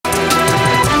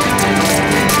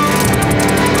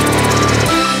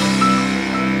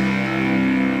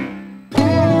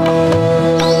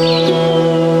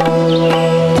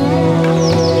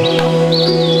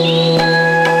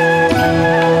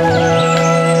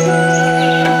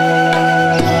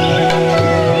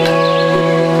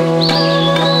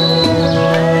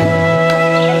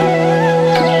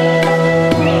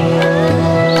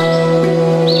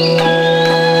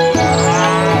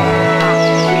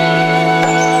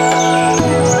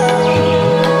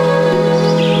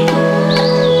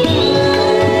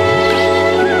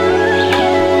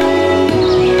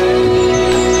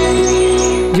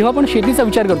शेतीचा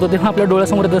विचार करतो तेव्हा आपल्या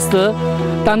डोळ्यासमोर येत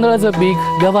असतं तांदळाचं पीक,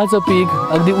 गव्हाचं पीक,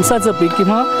 अगदी ऊसाचं पीक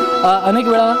किंवा अनेक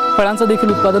वेळा फळांचं देखील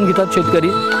उत्पादन घेतात शेतकरी.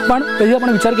 पण कधी आपण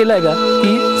विचार केला आहे का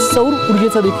की सौर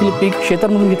ऊर्जेचं देखील पीक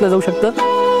शेतांमधून घेतलं जाऊ शकतं?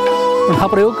 पण हा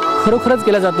प्रयोग खरोखरच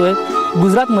केला जातोय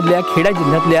गुजरातमधल्या खेडा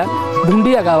जिल्ह्यातल्या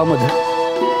धुंडी या गावामध्ये.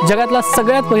 जगातला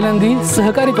सगळ्यात पहिल्यांदी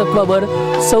सहकारी तत्वावर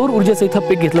सौर ऊर्जेचं इथं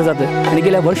पीक घेतलं जातं आणि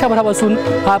गेल्या वर्षभरापासून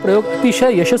हा प्रयोग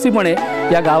अतिशय यशस्वीपणे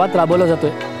या गावात राबवला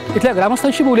जातोय. इथल्या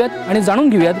ग्रामस्थांशी बोलूयात आणि जाणून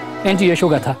घेऊयात यांची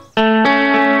यशोगाथा.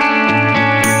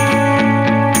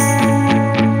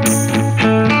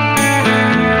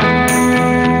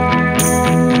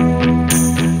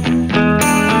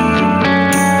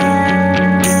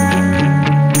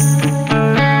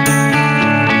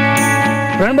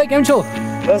 भाई केम छो?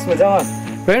 बस मजा।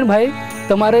 प्रवीण भाई,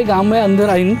 तुम्हारे गांव में अंदर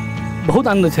आइन बहुत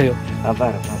आनंद है।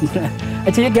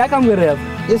 अच्छा, ये क्या काम कर रहे हैं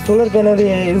आप? ये सोलर पैनल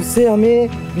है, उससे हमें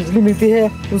बिजली मिलती है,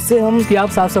 उससे हम कि आप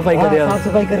साफ सफाई कर रहे हैं? साफ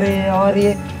सफाई कर रहे हैं और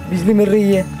ये बिजली मिल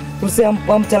रही है, उससे हम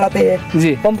पंप चलाते हैं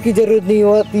जी। पंप की जरूरत नहीं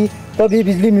होती, तभी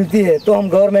बिजली मिलती है तो हम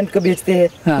गवर्नमेंट को बेचते हैं।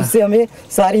 हाँ। उससे हमें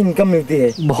सारी इनकम मिलती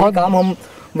है। बहुत काम हम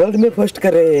वर्ल्ड में फर्स्ट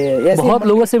कर रहे हैं। बहुत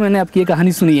लोगों से मैंने आपकी ये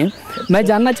कहानी सुनी है। मैं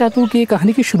जानना चाहता हूँ कि ये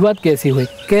कहानी की शुरुआत कैसे हुई,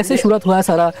 कैसे शुरुआत हुआ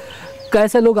सारा,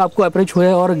 कैसे लोग आपको अप्रोच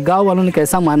हुए और गांव वालों ने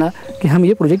कैसा माना कि हम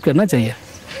ये प्रोजेक्ट करना चाहिए?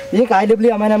 एक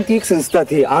IBNLokmat नाम की एक संस्था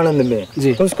थी आनंद में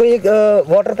जी। तो उसको एक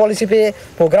वाटर पॉलिसी पे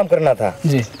प्रोग्राम करना था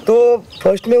जी। तो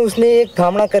फर्स्ट में उसने एक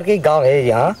थामड़ा करके गांव है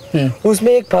यहाँ,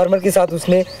 उसमें एक फार्मर के साथ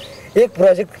उसने एक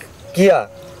प्रोजेक्ट किया,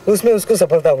 उसमें उसको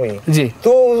सफलता हुई जी।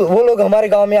 तो वो लोग हमारे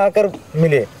गांव में आकर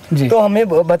मिले तो हमें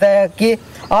बताया कि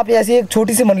आप ऐसी एक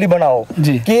छोटी सी मंडली बनाओ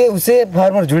कि उससे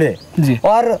फार्मर जुड़े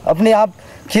और अपने आप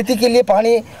खेती के लिए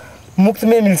पानी मुफ्त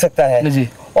में मिल सकता है जी।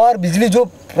 और बिजली जो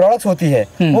प्रोडक्ट्स होती है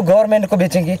वो गवर्नमेंट को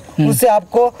बेचेंगे, उससे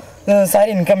आपको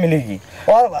सारी इनकम मिलेगी।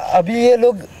 और अभी ये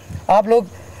लोग आप लोग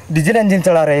डीजल इंजन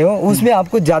चला रहे हो, उसमें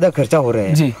आपको ज़्यादा खर्चा हो रहा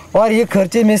है और ये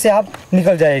खर्चे में से आप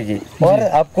निकल जाएगी और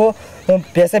आपको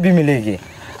पैसे भी मिलेगी।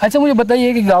 अच्छा, मुझे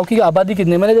बताइए कि गांव की आबादी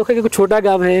कितनी? मैंने देखा कि कुछ छोटा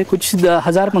गांव है, कुछ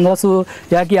 1000-1500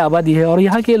 यहाँ की आबादी है और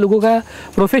यहाँ के लोगों का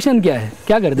प्रोफेशन क्या है,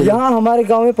 क्या करते हैं? यहाँ हमारे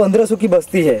गांव में 1500 की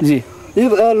बस्ती है जी।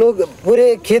 ये लोग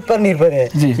पूरे खेत पर निर्भर है।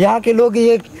 यहाँ के लोग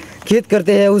ये खेत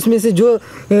करते हैं, उसमें से जो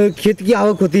खेत की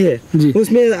आवक होती है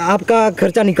उसमें आपका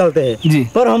खर्चा निकालते हैं।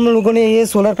 पर हम लोगों ने ये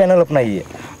सोलर पैनल अपनाई है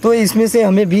तो इसमें से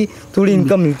हमें भी थोड़ी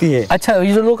इनकम मिलती है। अच्छा,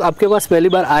 ये जो लोग आपके पास पहली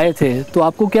बार आए थे तो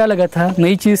आपको क्या लगा था?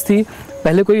 नई चीज़ थी,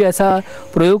 पहले कोई ऐसा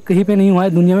प्रयोग कहीं पे नहीं हुआ है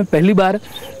दुनिया में, पहली बार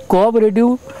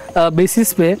कोऑपरेटिव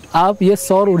बेसिस पे आप ये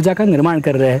सौर ऊर्जा का निर्माण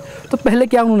कर रहे हैं। तो पहले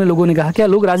क्या उन्होंने लोगों ने कहा, क्या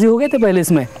लोग राजी हो गए थे पहले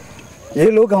इसमें?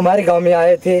 ये लोग हमारे गांव में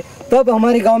आए थे तब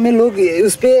हमारे गांव में लोग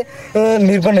उस पे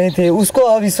निर्भर नहीं थे, उसको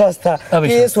अविश्वास था कि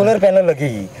ये सोलर पैनल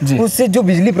लगेगी, उससे जो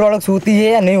बिजली प्रोडक्ट्स होती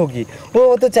है या नहीं होगी,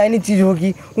 वो तो चाइनीज चीज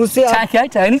होगी, उससे क्या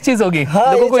चाइनीज चीज होगी?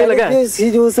 हाँ, लोगों को ये लगा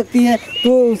चीज हो सकती है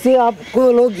तो उससे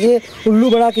आपको लोग ये उल्लू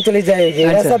बना के चले जाएंगे।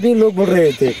 अच्छा। ऐसा भी लोग बोल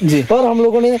रहे थे पर हम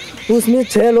लोगों ने उसमें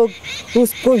 6 लोग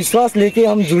उसको विश्वास लेके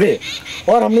हम जुड़े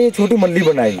और हमने ये छोटी मंडली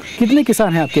बनाई। कितने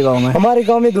किसान हैं आपके गाँव में? हमारे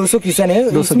गाँव में 200 किसान है,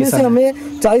 उसमें से हमें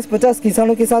 40-50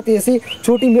 किसानों के साथ ऐसी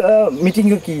छोटी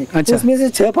मीटिंग की। अच्छा। उसमें से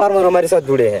 6 फार्मर हमारे साथ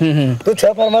जुड़े हैं तो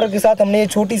 6 फार्मरों के साथ हमने ये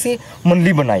छोटी सी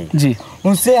मंडली बनाई जी।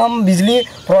 उससे हम बिजली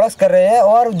प्रोडक्ट्स कर रहे हैं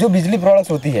और जो बिजली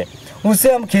प्रोडक्ट्स होती है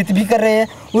उससे हम खेती भी कर रहे हैं,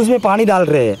 उसमें पानी डाल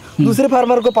रहे हैं। दूसरे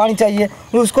फार्मर को पानी चाहिए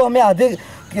उसको हमें आधे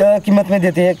कीमत में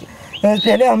देते हैं।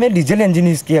 पहले हमें डीजल इंजन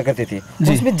यूज किया करते थे,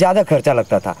 उसमें ज्यादा खर्चा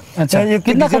लगता था। अच्छा,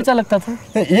 कितना खर्चा लगता था?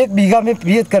 1 बीघा में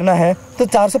पियत करना है तो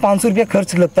 400-500 रुपया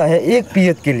खर्च लगता है एक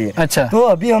पियत के लिए। अच्छा। तो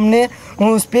अभी हमने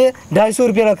उस पे 250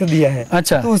 रुपया रख दिया है।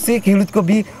 अच्छा। तो उससे खेडूत को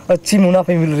भी अच्छी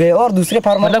मुनाफे मिल रहे हैं और दूसरे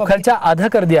फार्मर मतलब खर्चा आधा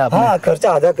कर दिया आपने? हाँ,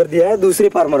 खर्चा आधा कर दिया है दूसरे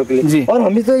फार्मरों के लिए और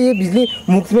हमें तो ये बिजली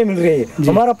मुफ्त में मिल रही है।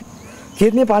 हमारा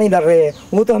खेत में पानी डाल रहे हैं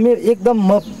वो तो हमें एकदम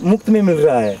मुफ्त में मिल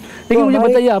रहा है। लेकिन मुझे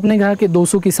बताइए, आपने कहा कि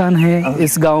 200 किसान हैं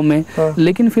इस गांव में,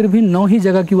 लेकिन फिर भी 9 ही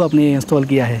जगह क्यों आपने इंस्टॉल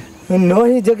किया है? 9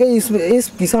 ही जगह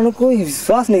इस किसानों को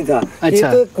विश्वास नहीं था। अच्छा।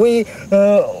 ये तो कोई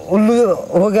उल्लू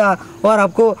हो गया और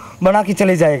आपको बना के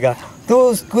चले जाएगा, तो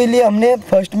उसके लिए हमने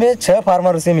फर्स्ट में 6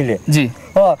 फार्मरों से मिले जी।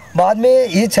 और बाद में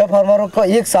ये 6 फार्मरों का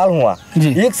 1 साल हुआ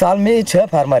जी। 1 साल में ये 6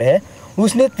 फार्मर है,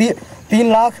 उसने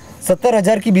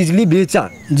 3,70,000 की बिजली बेचा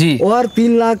जी और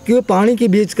 3 लाख के पानी की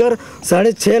बेचकर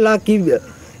 6.5 लाख की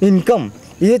इनकम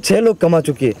ये 6 लोग कमा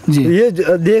चुके। ये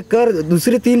देखकर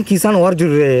दूसरे 3 किसान और जुड़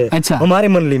रहे हैं। अच्छा। हमारे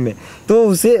मंडली में। तो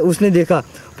उसने देखा,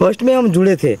 फर्स्ट में हम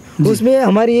जुड़े थे, उसमें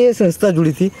हमारी ये संस्था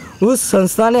जुड़ी थी, उस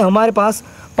संस्था ने हमारे पास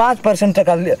 5%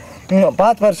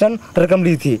 5% रकम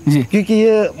ली थी, क्योंकि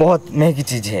ये बहुत महंगी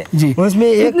चीज है जी।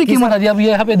 उसमें कितनी कीमत आती है? अब ये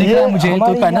यहाँ पे दिख रहा है मुझे,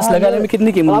 तो पैनल्स लगाने में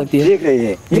कितनी कीमत लगती है? देख रहे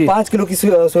हैं, ये 5 किलो की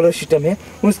सोलर सिस्टम है,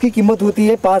 उसकी कीमत होती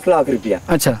है 5 लाख रुपया।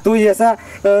 अच्छा, तो ये ऐसा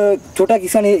छोटा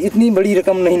किसान इतनी बड़ी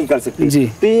रकम नहीं निकाल सकती जी।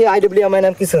 तो ये IBNLokmat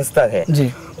नाम की संस्था है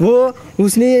जी, वो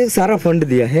उसने सारा फंड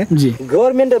दिया है जी।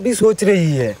 गवर्नमेंट अभी सोच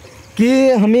रही है कि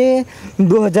हमें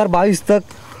 2022 तक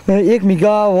 1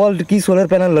 मेगावाट की सोलर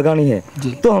पैनल लगानी है।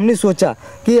 तो हमने सोचा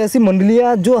कि ऐसी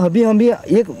मंडलियाँ जो अभी हम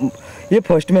ये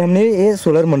फर्स्ट में हमने ये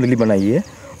सोलर मंडली बनाई है,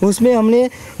 उसमें हमने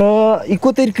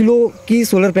 71 किलो की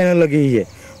सोलर पैनल लगी है।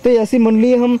 तो ऐसी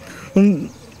मंडली हम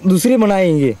दूसरी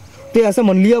बनाएंगे तो ऐसा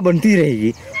मंडलियाँ बनती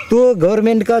रहेगी। तो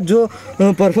गवर्नमेंट का जो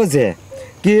पर्पज़ है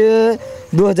कि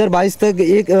 2022 तक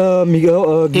 1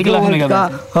 गीगावाट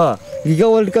का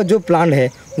गीगावाट का जो प्लान है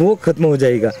वो खत्म हो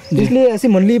जाएगा, इसलिए ऐसी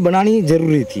मंडली बनानी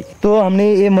जरूरी थी। तो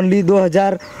हमने ये मंडली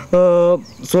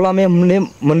 2016 में हमने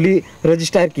मंडली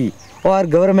रजिस्टर की और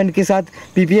गवर्नमेंट के साथ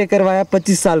PPA करवाया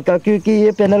 25 साल का, क्योंकि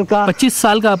ये पैनल का 25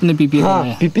 साल का आपने PPA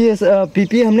हाँ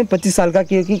PPA हमने 25 साल का,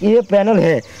 क्योंकि ये पैनल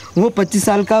है वो 25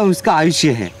 साल का उसका आयुष्य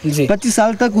है। 25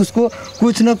 साल तक उसको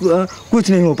कुछ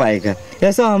नहीं हो पाएगा,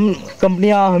 ऐसा हम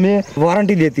कंपनियां हमें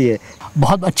वारंटी देती है।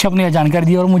 बहुत अच्छी अपनी जानकारी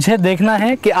दी, और मुझे देखना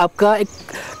है कि आपका एक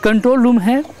कंट्रोल रूम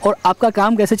है और आपका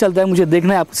काम कैसे चलता है, मुझे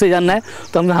देखना है, आपसे जानना है।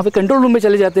 तो हम यहाँ पे कंट्रोल रूम में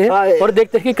चले जाते हैं और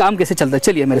देखते हैं कि काम कैसे चलता है।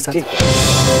 चलिए मेरे साथ।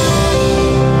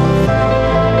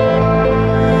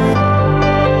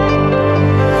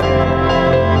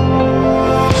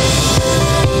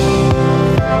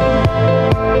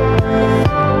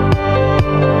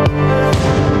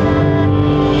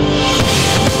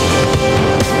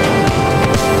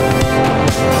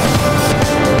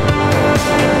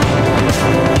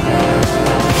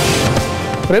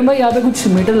 प्रेम भाई, यहाँ पे कुछ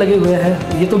मीटर लगे हुए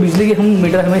हैं, ये तो बिजली के हम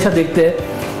मीटर हमेशा देखते हैं,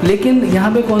 लेकिन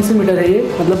यहाँ पे कौन से मीटर है ये?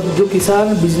 मतलब जो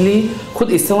किसान बिजली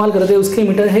खुद इस्तेमाल करते हैं उसके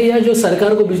मीटर है या जो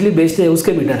सरकार को बिजली बेचते हैं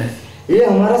उसके मीटर है? ये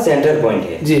हमारा सेंटर पॉइंट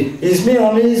है जी, इसमें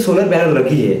हमने सोलर पैनल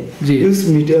रखी है जी। उस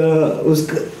मीटर उस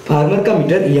फार्मर का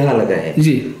मीटर यहाँ लगा है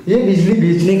जी, ये बिजली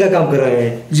बेचने का काम कर रहा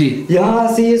है जी।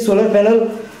 यहाँ से ये सोलर पैनल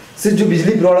से जो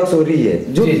बिजली प्रोडक्ट्स हो रही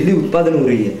है, जो बिजली उत्पादन हो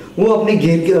रही है, वो अपने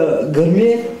घर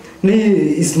में नहीं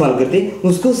इस्तेमाल करते,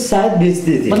 उसको शायद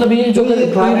बेचते थे। मतलब ये जो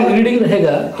रीडिंग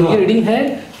रहेगा तो ये रीडिंग है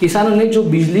किसानों ने जो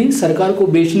बिजली सरकार को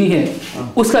बेचनी है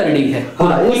उसका रीडिंग है।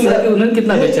 उन्होंने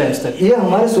कितना बेचा है आज तक? ये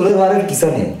हमारे सोलर वाले किसान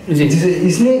है,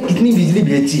 इसने कितनी बिजली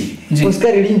बेची उसका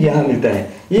रीडिंग यहाँ मिलता है।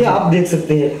 ये आप देख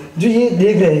सकते हैं, जो ये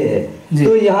देख रहे हैं,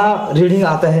 तो यहाँ रीडिंग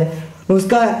आता है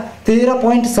उसका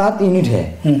 13.7 यूनिट है,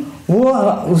 वो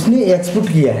उसने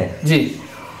एक्सपोर्ट किया है जी,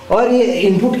 और ये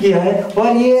इनपुट किया है,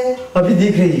 और ये अभी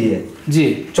दिख रही है जी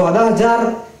 14,000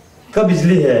 का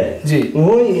बिजली है जी।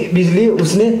 वो बिजली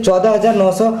उसने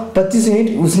 14,925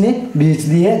 यूनिट उसने बेच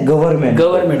दी है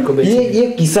गवर्नमेंट को। ये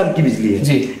किसान की बिजली है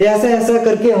जी। ऐसा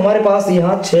करके हमारे पास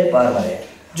यहाँ 6 फार्मर है,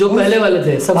 जो पहले वाले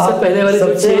थे, सबसे पहले वाले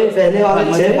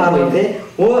 6 फार्मर थे,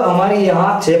 वो हमारे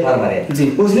यहाँ 6 फार्मर है जी।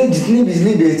 उसने जितनी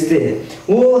बिजली बेचते हैं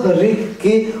वो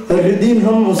हर दिन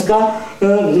हम उसका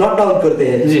नोट डाउन करते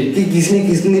हैं कि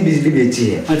किसने बिजली बेची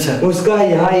है। अच्छा, उसका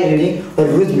यहाँ ये रीडिंग हर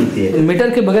रोज मिलती है। मीटर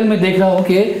के बगल में देख रहा हूँ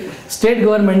कि स्टेट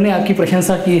गवर्नमेंट ने आपकी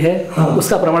प्रशंसा की है,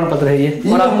 उसका प्रमाण पत्र है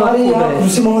ये। और हमारे यहाँ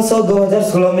कृषि महोत्सव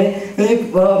 2016 में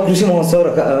एक कृषि महोत्सव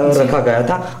रखा गया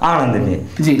था आनंद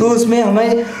में, तो उसमें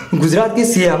हमें गुजरात के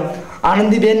CM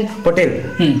आनंदीबेन पटेल,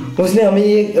 उसने हमें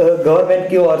ये गवर्नमेंट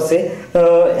की ओर से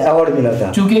अवार्ड मिला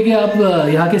था। चूंकि कि आप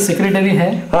यहाँ के सेक्रेटरी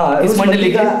हैं इस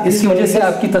मंडली का, इसकी वजह से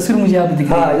आपकी तस्वीर मुझे आप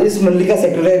दिख रही है। इस मंडली का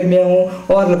सेक्रेटरी मैं हूँ,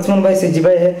 और लक्ष्मण भाई सेजी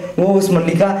भाई है, वो उस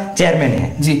मंडली का चेयरमैन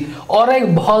है जी। और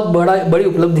एक बहुत बड़ी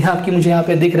उपलब्धि आपकी मुझे यहाँ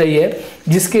पे दिख रही है,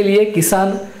 जिसके लिए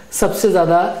किसान सबसे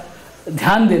ज्यादा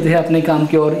ध्यान देते हैं अपने काम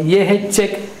की ओर। ये है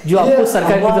चेक जो आपको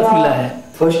सरकार की तरफ मिला है,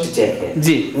 फर्स्ट चेक है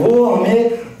जी। वो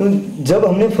हमें जब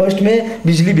हमने फर्स्ट में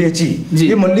बिजली बेची,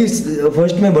 ये मंडली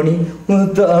फर्स्ट में बनी,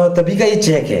 तभी का ये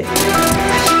चेक है।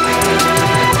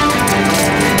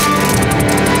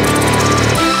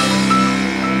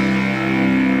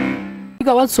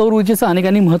 गावात सौर ऊर्जेचं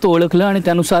अनेकांनी महत्त्व ओळखलं आणि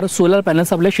त्यानुसार सोलर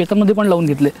पॅनल्स आपल्या शेतांमध्ये पण लावून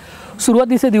घेतले।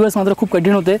 सुरुवातीचे दिवस मात्र खूप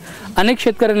कठीण होते, अनेक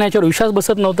शेतकऱ्यांना याच्यावर विश्वास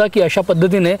बसत नव्हता की अशा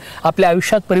पद्धतीने आपल्या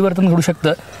आयुष्यात परिवर्तन घडू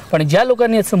शकतं। पण ज्या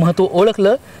लोकांनी याचं महत्त्व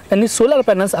ओळखलं त्यांनी सोलर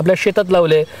पॅनल्स आपल्या शेतात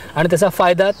लावले आणि त्याचा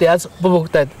फायदा ते आज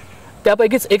उपभोगतायत।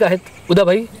 त्यापैकीच एक आहेत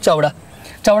उदाभाई चावड़ा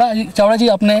जी,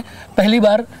 आपने पहली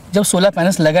बार जब सोलर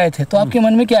पैनल्स लगाए थे तो आपके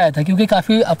मन में क्या आया था? क्योंकि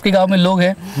काफ़ी आपके गांव में लोग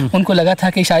हैं, उनको लगा था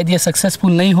कि शायद ये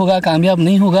सक्सेसफुल नहीं होगा, कामयाब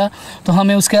नहीं होगा, तो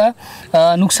हमें उसका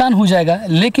नुकसान हो जाएगा।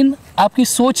 लेकिन आपकी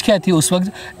सोच क्या थी उस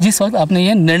वक्त, जिस वक्त आपने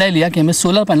ये निर्णय लिया कि मैं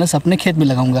सोलर पैनल्स अपने खेत में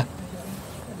लगाऊंगा?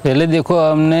 पहले देखो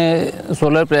हमने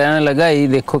सोलर पैनल लगाई,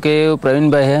 देखो कि प्रवीण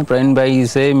भाई है, प्रवीण भाई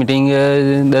से मीटिंग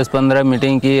 10-15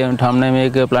 मीटिंग की, ठामने में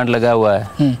एक प्लांट लगा हुआ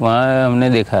है, वहाँ हमने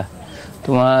देखा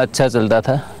तो वहाँ अच्छा चलता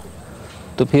था,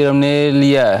 तो फिर हमने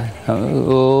लिया।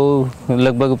 वो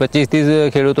लगभग 25-30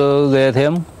 खेडूत तो गए थे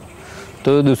हम,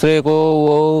 तो दूसरे को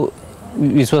वो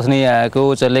विश्वास नहीं आया कि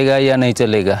वो चलेगा या नहीं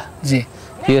चलेगा जी।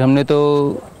 फिर हमने तो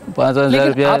 5,000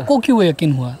 रुपया। आपको क्यों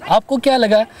यकीन हुआ? आपको क्या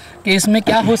लगा कि इसमें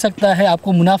क्या हो सकता है,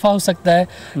 आपको मुनाफा हो सकता है,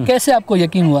 कैसे आपको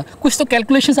यकीन हुआ? कुछ तो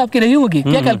कैलकुलेशंस आपकी रही होगी,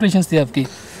 क्या कैलकुलेशंस थी आपकी?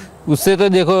 उससे तो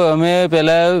देखो हमें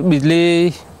पहला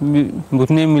बिजली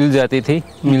घुटने मिल जाती थी,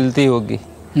 मिलती होगी,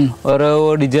 और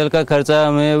वो डीजल का खर्चा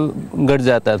हमें घट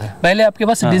जाता था। पहले आपके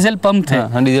पास डीजल पंप थे?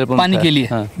 हाँ, डीजल पंप पानी था, के लिए।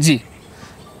 हाँ। जी।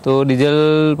 तो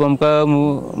डीजल पंप का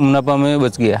मुनाफा में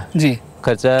बच गया जी।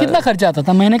 खर्चा। कितना खर्चा आता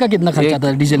था महीने का? कितना खर्चा आता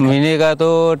था डीजल का? महीने का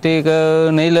तो ठीक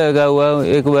नहीं लगा हुआ,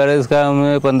 एक बार इसका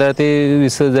हमें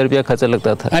 15-20 हज़ार रुपया खर्चा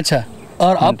लगता था। अच्छा,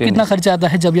 और अब कितना खर्चा आता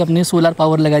है जब ये आपने सोलर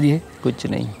पावर लगा दी है? कुछ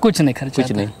नहीं, कुछ नहीं खर्चा,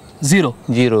 कुछ नहीं, जीरो।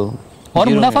 और जीरो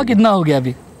मुनाफा कितना हो गया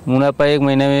अभी? मुनाफा एक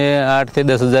महीने में 8 से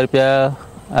 10 हज़ार रुपया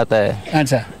आता है।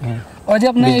 अच्छा, और जब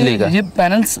आपने ये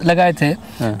पैनल्स लगाए थे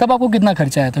तब आपको कितना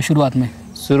खर्चा आया था शुरुआत में?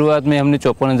 शुरुआत में हमने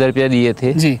 54,000 रुपया दिए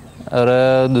थे जी, और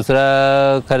दूसरा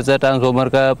खर्चा ट्रांसफॉर्मर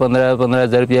का 15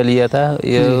 हज़ार रुपया लिया था।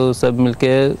 ये सब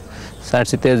मिलके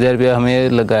 60-70 हज़ार रुपया हमें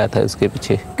लगाया था उसके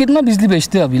पीछे। कितना बिजली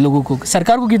बेचते हो अभी लोगों को?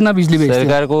 सरकार को कितना बिजली बेचते हो?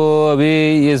 सरकार को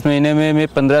अभी इस महीने में मैं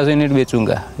 1500 यूनिट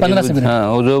बेचूंगा। 1500 यूनिट? हाँ,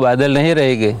 वो जो बादल नहीं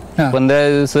रहेंगे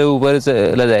 15 से ऊपर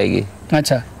चला जाएगी।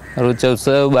 अच्छा, और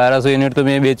 1400-1200 यूनिट तो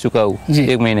मैं बेच चुका हूँ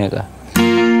एक महीने का।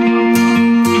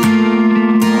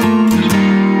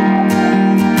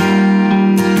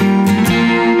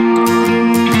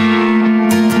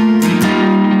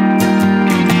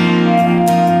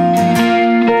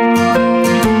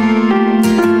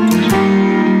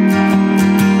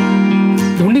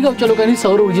 लोकांनी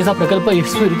सौर ऊर्जेचा प्रकल्प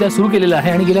यशस्वीरित्या सुरू केलेला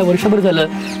आहे आणि गेल्या वर्षभर झालं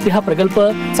ते हा प्रकल्प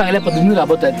चांगल्या पद्धतीने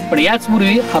राबवत आहेत। पण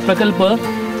याचपूर्वी हा प्रकल्प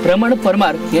रमण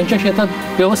परमार यांच्या शेतात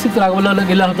व्यवस्थित राबवला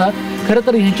गेला होता। खरं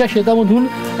तर यांच्या शेतामधून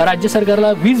राज्य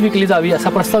सरकारला वीज विकली जावी असा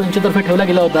प्रस्ताव यांच्यातर्फे ठेवला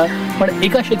गेला होता, पण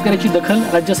एका शेतकऱ्याची दखल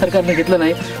राज्य सरकारने घेतलं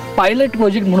नाही। पायलट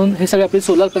प्रोजेक्ट म्हणून हे सगळे आपले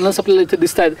सोलर पॅनल्स आपल्याला इथे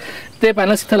दिसत आहेत, ते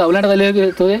पॅनल्स इथं लावण्यात आले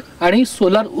होते आणि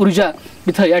सोलर ऊर्जा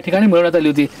इथं या ठिकाणी मिळवण्यात आली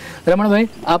होती। रमण भाई,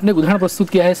 आपने उदाहरण प्रस्तुत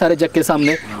किया है सारे जग के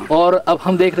सामने, और अब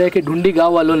हम देख रहे हैं कि ढूंढी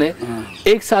गांव वालों ने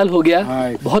 1 साल हो गया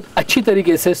बहुत अच्छी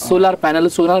तरीके से सोलर पैनल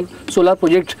सोलर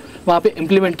प्रोजेक्ट वहाँ पे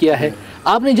इम्प्लीमेंट किया है।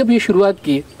 आपने जब ये शुरुआत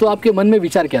की तो आपके मन में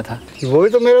विचार क्या था? वही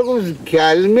तो मेरे को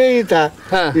ख्याल में ही था,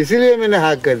 हाँ। इसीलिए मैंने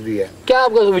हाँ कर दिया। क्या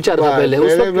आपका विचार था पहले?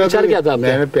 उस वक्त विचार क्या था आपका?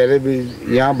 मैंने पहले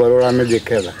भी यहाँ बड़ौदा में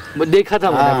देखा था।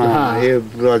 हाँ, ये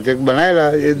प्रोजेक्ट बनाया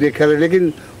ये देखा था,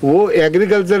 लेकिन वो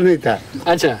एग्रीकल्चर नहीं था।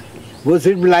 अच्छा, वो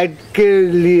सिर्फ लाइट के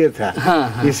लिए था।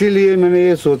 हाँ। इसीलिए मैंने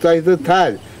ये सोचा ही तो था,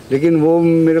 लेकिन वो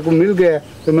मेरे को मिल गया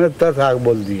तो मैंने तथा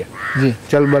बोल दिया जी,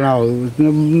 चल बनाओ।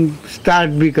 उसने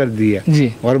स्टार्ट भी कर दिया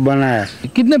जी, और बनाया।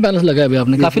 कितने पैनल्स लगाए अभी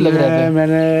आपने? काफी लग रहा है।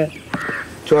 मैंने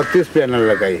 34 पैनल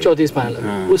लगाई। 34 पैनल।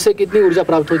 हाँ। उससे कितनी ऊर्जा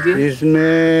प्राप्त होती है?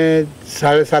 इसमें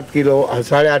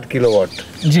 8.5 किलोवाट।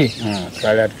 जी, हाँ,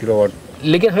 8.5 किलोवाट।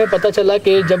 लेकिन हमें पता चला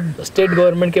कि जब स्टेट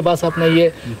गवर्नमेंट के पास आपने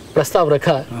ये प्रस्ताव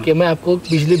रखा कि मैं आपको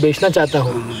बिजली बेचना चाहता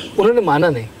हूँ, उन्होंने माना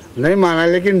नहीं माना,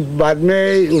 लेकिन बाद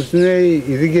में उसने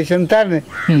इरिगेशन था ना,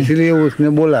 इसलिए उसने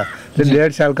बोला तो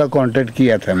 1.5 साल का कॉन्ट्रैक्ट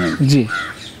किया था मैंने जी।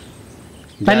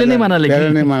 पहले नहीं माना,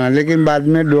 लेकिन बाद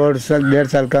में 1.5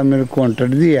 साल का मेरे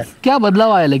कॉन्ट्रैक्ट दिया। क्या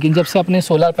बदलाव आया लेकिन जब से आपने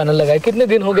सोलर पैनल लगाए? कितने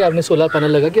दिन हो गए आपने सोलर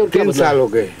पैनल लगा के? और 3 साल हो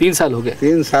गए। 3 साल हो गए।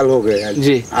 3 साल हो गए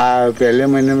जी। पहले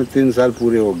महीने में 3 साल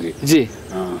पूरे हो गए जी।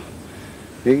 हाँ,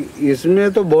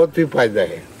 इसमें तो बहुत ही फायदा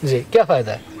है जी। क्या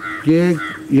फायदा है? कि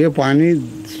ये पानी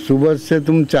सुबह से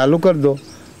तुम चालू कर दो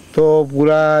तो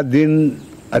पूरा दिन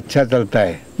अच्छा चलता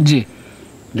है जी,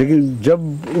 लेकिन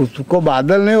जब उसको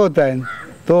बादल नहीं होता है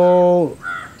तो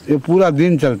ये पूरा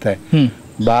दिन चलता है।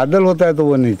 बादल होता है तो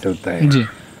वो नहीं चलता है जी।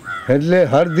 इसलिए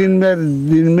हर दिन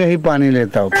में ही पानी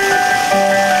लेता हूँ।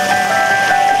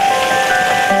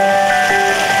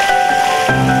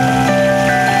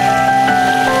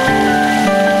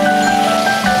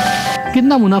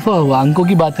 कितना मुनाफा हुआ? अंकों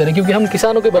की बात करें, क्योंकि हम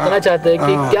किसानों को बताना चाहते हैं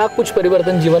कि क्या कुछ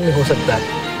परिवर्तन जीवन में हो सकता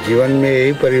है। जीवन में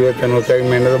यही परिवर्तन होता है।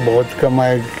 मैंने तो बहुत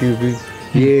कमाया,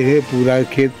 क्योंकि ये है पूरा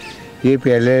खेत, ये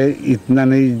पहले इतना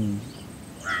नहीं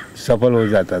सफल हो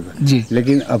जाता था जी,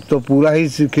 लेकिन अब तो पूरा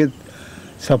ही खेत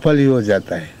सफल ही हो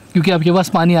जाता है, क्योंकि आपके पास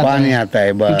पानी आता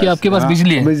है बस, क्योंकि आपके पास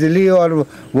बिजली है। बिजली और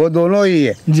वो दोनों ही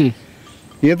है जी।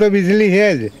 ये तो बिजली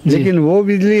है, लेकिन वो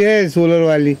बिजली है सोलर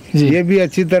वाली, ये भी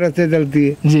अच्छी तरह से चलती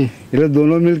है जी। ये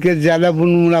दोनों मिलके ज्यादा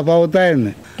मुनाफा होता है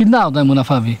ना। कितना होता है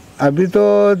मुनाफा अभी? अभी तो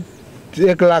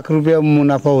 1 लाख रुपया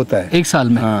मुनाफा होता है एक साल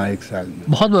में। हाँ, 1 साल में।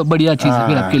 बहुत बढ़िया चीज आहे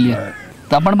फिर आपके लिए।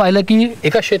 तर आपण पाहिलं की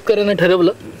एका शेतकऱ्याने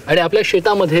ठरवलं आणि आपल्या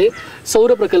शेतामध्ये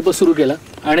सौर प्रकल्प सुरू केला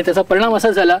आणि त्याचा परिणाम असा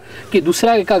झाला की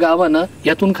दुसऱ्या एका गावानं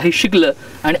यातून काही शिकलं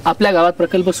आणि आपल्या गावात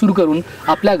प्रकल्प सुरू करून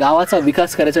आपल्या गावाचा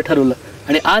विकास करायचं ठरवलं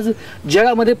आणि आज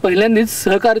जगामध्ये पहिल्यांदाच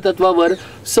सहकारी तत्वावर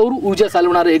सौर ऊर्जा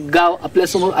चालवणारं एक गाव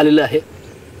आपल्यासमोर आलेलं आहे।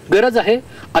 गरज आहे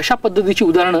अशा पद्धतीची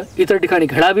उदाहरणं इतर ठिकाणी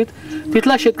घडावीत,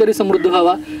 तिथला शेतकरी समृद्ध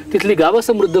व्हावा, तिथली गावं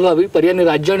समृद्ध व्हावी, पर्यायाने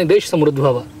राज्य आणि देश समृद्ध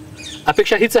व्हावा।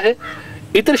 अपेक्षा हीच आहे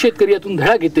इतर शेतकरी यातून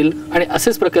धडा घेतील आणि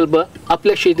असेच प्रकल्प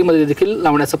आपल्या शेतीमध्ये देखील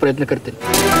लावण्याचा प्रयत्न करतील।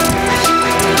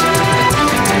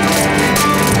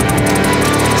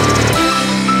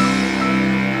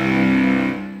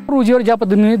 ऊर्जेवर ज्या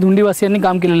पद्धतीने धुंडीवासियांनी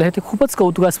काम केलेलं आहे ते खूपच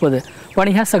कौतुकास्पद आहे, पण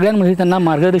ह्या सगळ्यांमध्ये त्यांना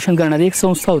मार्गदर्शन करणारी एक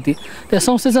संस्था होती। त्या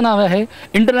संस्थेचं नाव आहे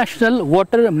इंटरनॅशनल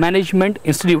वाटर मैनेजमेंट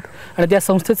इंस्टीट्यूट आणि त्या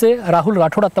संस्थेचे राहुल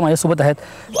राठौड़ आता माझ्यासोबत आहेत।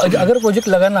 अगर प्रोजेक्ट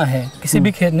लगाना है किसी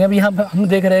भी खेत में, अभी यहाँ हम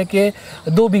देख रहे हैं कि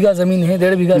 2 बीघा ज़मीन है,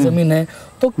 1.5 बीघा ज़मीन है,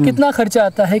 तो कितना खर्चा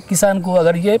आता है किसान को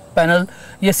अगर ये पैनल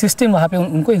ये सिस्टम वहाँ पे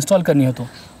उनको इंस्टॉल करनी हो तो?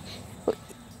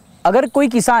 अगर कोई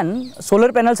किसान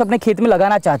सोलर पैनल्स अपने खेत में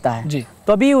लगाना चाहता है जी,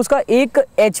 तो अभी उसका 1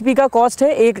 HP का कॉस्ट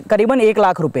है करीबन 1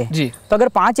 लाख रुपए जी। तो अगर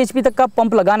 5 HP तक का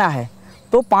पंप लगाना है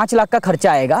तो 5 लाख का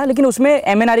खर्चा आएगा, लेकिन उसमें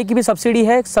MNRE की भी सब्सिडी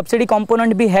है, सब्सिडी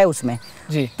कंपोनेंट भी है उसमें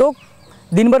जी। तो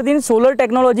दिन बर दिन सोलर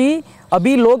टेक्नोलॉजी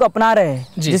अभी लोग अपना रहे हैं,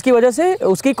 जिसकी वजह से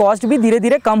उसकी कॉस्ट भी धीरे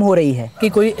धीरे कम हो रही है। कि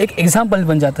कोई एक एग्जाम्पल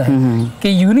बन जाता है कि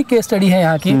यूनिक केस स्टडी है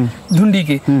यहाँ की धुंडी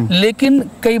की, लेकिन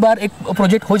कई बार एक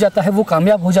प्रोजेक्ट हो जाता है, वो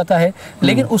कामयाब हो जाता है,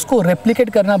 लेकिन उसको रेप्लिकेट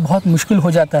करना बहुत मुश्किल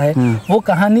हो जाता है। वो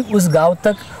कहानी उस गांव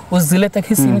तक, उस जिले तक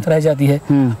ही सीमित रह जाती है।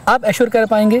 आप एश्योर कर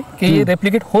पाएंगे कि ये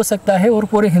रेप्लिकेट हो सकता है और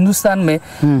पूरे हिंदुस्तान में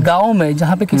गाँव में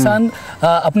जहाँ पे किसान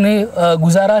अपने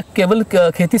गुजारा केवल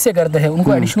खेती से करते हैं,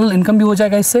 उनको एडिशनल इनकम भी हो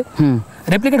जाएगा, इससे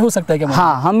रेप्लिकेट हो सकता है क्या?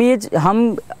 हाँ,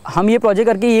 हम ये प्रोजेक्ट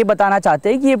करके ये बताना चाहते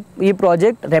हैं कि ये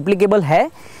प्रोजेक्ट रेप्लिकेबल है।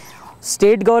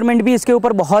 स्टेट गवर्नमेंट भी इसके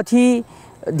ऊपर बहुत ही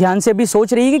ध्यान से भी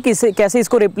सोच रही है कि कैसे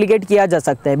इसको रेप्लिकेट किया जा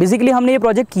सकता है। बेसिकली हमने ये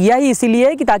प्रोजेक्ट किया ही इसीलिए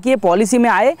है कि ताकि ये पॉलिसी में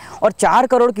आए और 4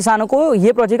 करोड़ किसानों को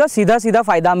ये प्रोजेक्ट का सीधा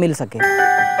फ़ायदा मिल सके।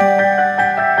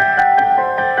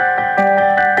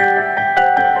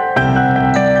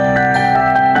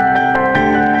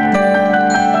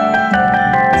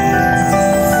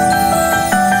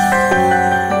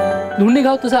 धुंडी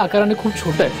गाव तसं आकाराने खूप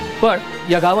छोटं आहे, पण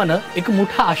या गावानं एक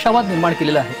मोठा आशावाद निर्माण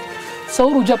केलेला आहे।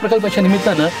 सौर ऊर्जा प्रकल्पाच्या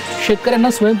निमित्तानं शेतकऱ्यांना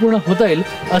स्वयंपूर्ण होता येईल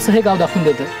असं हे गाव दाखवून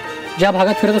देतं। ज्या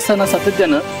भागात फिरत असताना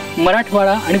सातत्यानं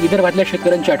मराठवाडा आणि विदर्भातल्या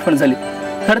शेतकऱ्यांची आठवण झाली।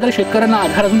 खरं तर शेतकऱ्यांना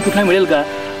आधार अजून कुठे मिळेल का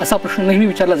असा प्रश्न नेहमी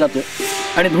विचारला जातो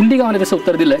आणि धुंडी गावाने त्याचं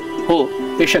उत्तर दिलंय, हो,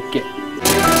 हे शक्य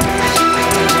आहे।